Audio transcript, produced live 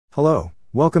Hello,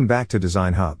 welcome back to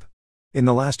Design Hub. In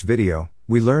the last video,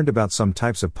 we learned about some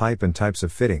types of pipe and types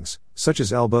of fittings, such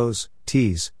as elbows,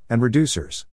 T's, and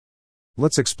reducers.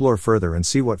 Let's explore further and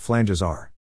see what flanges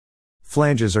are.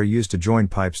 Flanges are used to join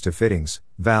pipes to fittings,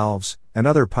 valves, and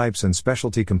other pipes and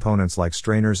specialty components like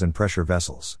strainers and pressure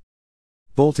vessels.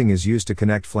 Bolting is used to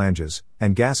connect flanges,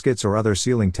 and gaskets or other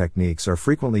sealing techniques are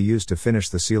frequently used to finish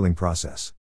the sealing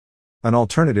process. An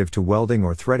alternative to welding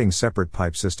or threading separate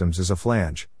pipe systems is a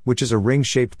flange, which is a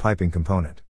ring-shaped piping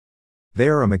component. They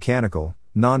are a mechanical,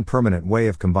 non-permanent way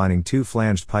of combining two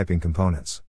flanged piping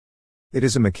components. It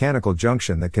is a mechanical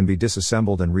junction that can be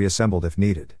disassembled and reassembled if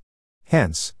needed.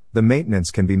 Hence, the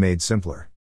maintenance can be made simpler.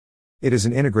 It is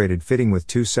an integrated fitting with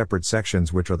two separate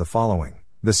sections, which are the following: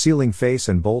 the sealing face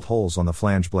and bolt holes on the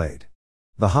flange blade.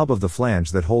 The hub of the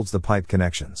flange that holds the pipe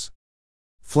connections.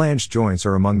 Flange joints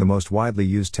are among the most widely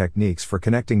used techniques for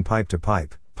connecting pipe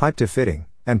to fitting,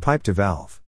 and pipe to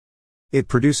valve. It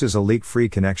produces a leak-free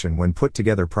connection when put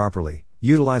together properly,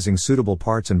 utilizing suitable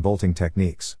parts and bolting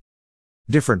techniques.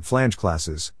 Different flange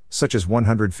classes, such as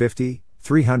 150,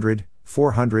 300,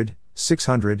 400,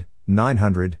 600,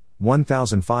 900,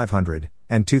 1500,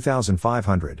 and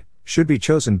 2500, should be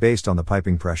chosen based on the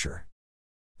piping pressure.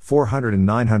 400 and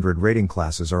 900 rating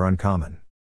classes are uncommon.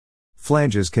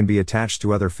 Flanges can be attached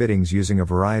to other fittings using a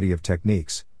variety of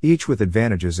techniques, each with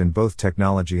advantages in both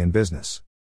technology and business.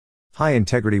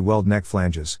 High-integrity weld neck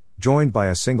flanges, joined by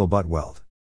a single butt weld.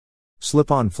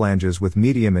 Slip-on flanges with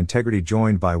medium integrity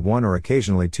joined by one or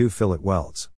occasionally two fillet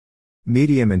welds.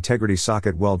 Medium integrity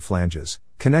socket weld flanges,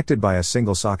 connected by a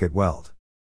single socket weld.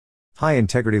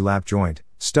 High-integrity lap joint,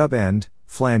 stub end,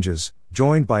 flanges,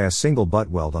 joined by a single butt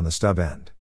weld on the stub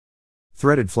end.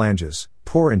 Threaded flanges,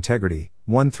 poor integrity,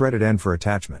 one threaded end for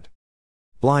attachment.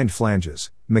 Blind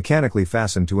flanges, mechanically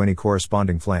fastened to any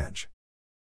corresponding flange.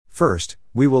 First,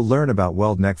 we will learn about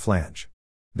weld neck flange.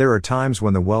 There are times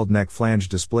when the weld neck flange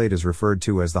displayed is referred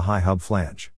to as the high hub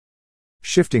flange.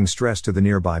 Shifting stress to the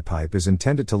nearby pipe is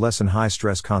intended to lessen high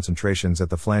stress concentrations at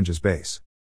the flange's base.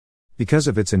 Because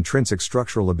of its intrinsic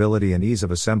structural ability and ease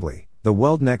of assembly, the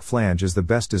weld neck flange is the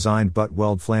best designed butt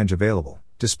weld flange available,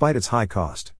 despite its high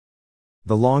cost.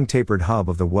 The long tapered hub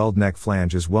of the weld neck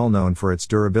flange is well known for its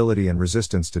durability and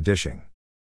resistance to dishing.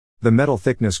 The metal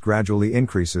thickness gradually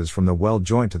increases from the weld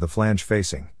joint to the flange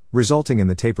facing, resulting in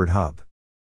the tapered hub.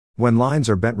 When lines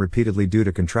are bent repeatedly due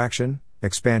to contraction,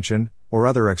 expansion, or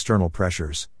other external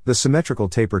pressures, the symmetrical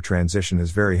taper transition is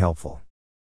very helpful.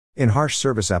 In harsh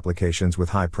service applications with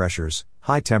high pressures,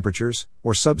 high temperatures,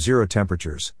 or sub-zero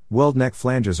temperatures, weld neck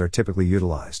flanges are typically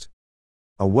utilized.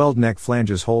 A weld neck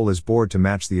flange's hole is bored to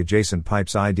match the adjacent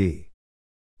pipe's ID.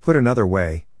 Put another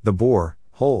way, the bore,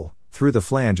 hole, through the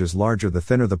flange is larger the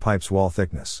thinner the pipe's wall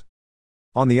thickness.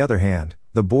 On the other hand,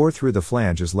 the bore through the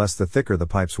flange is less the thicker the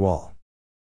pipe's wall.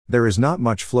 There is not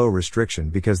much flow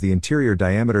restriction because the interior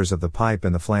diameters of the pipe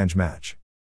and the flange match.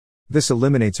 This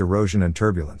eliminates erosion and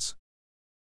turbulence.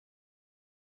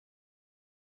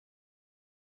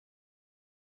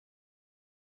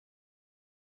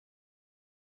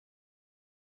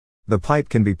 The pipe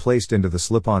can be placed into the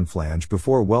slip-on flange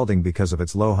before welding because of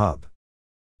its low hub.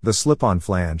 The slip-on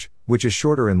flange, which is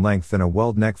shorter in length than a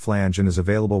weld neck flange and is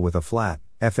available with a flat,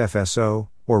 FFSO,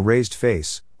 or raised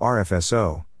face,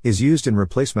 RFSO, is used in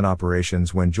replacement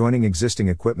operations when joining existing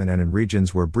equipment and in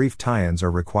regions where brief tie-ins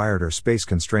are required or space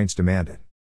constraints demand it.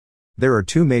 There are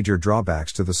two major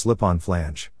drawbacks to the slip-on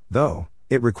flange, though.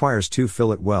 It requires two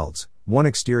fillet welds, one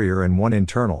exterior and one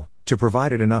internal, to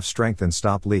provide it enough strength and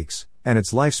stop leaks, and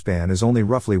its lifespan is only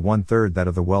roughly one-third that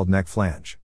of the weld neck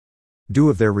flange.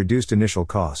 Due of their reduced initial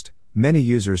cost, many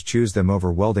users choose them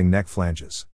over welding neck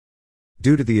flanges.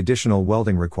 Due to the additional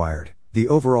welding required, the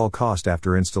overall cost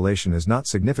after installation is not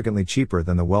significantly cheaper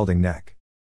than the welding neck.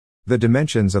 The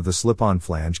dimensions of the slip-on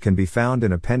flange can be found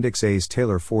in Appendix A's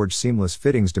Taylor Forge Seamless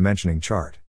Fittings Dimensioning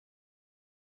Chart.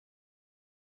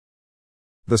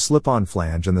 The slip-on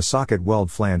flange and the socket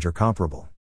weld flange are comparable.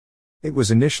 It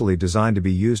was initially designed to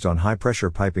be used on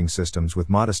high-pressure piping systems with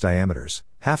modest diameters,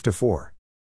 1/2 to 4.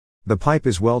 The pipe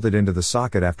is welded into the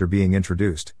socket after being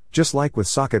introduced, just like with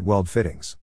socket weld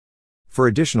fittings. For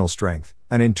additional strength,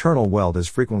 an internal weld is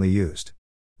frequently used.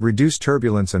 Reduced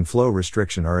turbulence and flow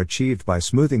restriction are achieved by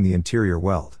smoothing the interior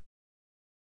weld.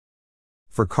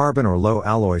 For carbon or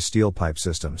low-alloy steel pipe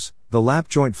systems, the lap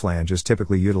joint flange is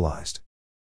typically utilized.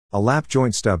 A lap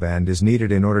joint stub end is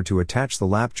needed in order to attach the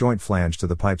lap joint flange to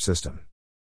the pipe system.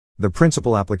 The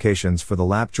principal applications for the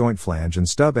lap joint flange and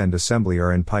stub end assembly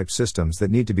are in pipe systems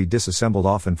that need to be disassembled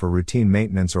often for routine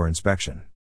maintenance or inspection.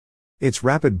 Its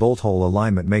rapid bolt hole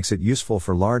alignment makes it useful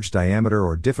for large diameter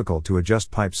or difficult to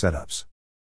adjust pipe setups.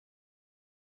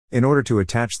 In order to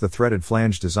attach the threaded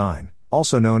flange design,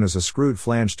 also known as a screwed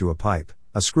flange to a pipe,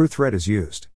 a screw thread is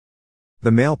used. The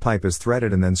male pipe is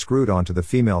threaded and then screwed onto the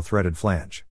female threaded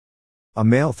flange. A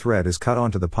male thread is cut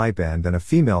onto the pipe end and a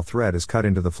female thread is cut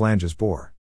into the flange's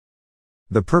bore.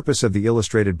 The purpose of the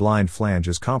illustrated blind flange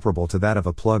is comparable to that of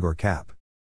a plug or cap.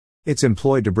 It's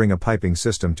employed to bring a piping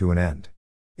system to an end.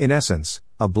 In essence,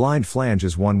 a blind flange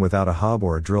is one without a hub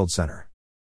or a drilled center.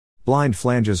 Blind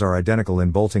flanges are identical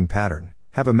in bolting pattern,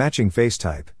 have a matching face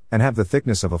type, and have the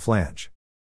thickness of a flange.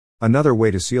 Another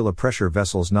way to seal a pressure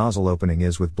vessel's nozzle opening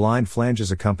is with blind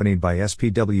flanges accompanied by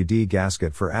SPWD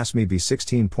gasket for ASME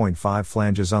B16.5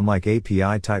 flanges, unlike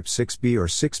API type 6B or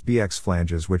 6BX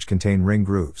flanges which contain ring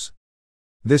grooves.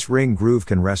 This ring groove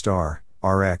can rest R,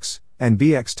 RX, and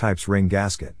BX types ring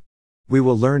gasket. We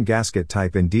will learn gasket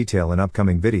type in detail in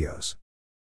upcoming videos.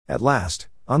 At last,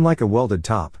 unlike a welded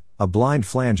top, a blind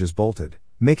flange is bolted,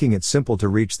 making it simple to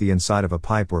reach the inside of a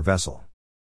pipe or vessel.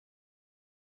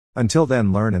 Until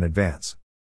then, learn and advance.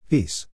 Peace.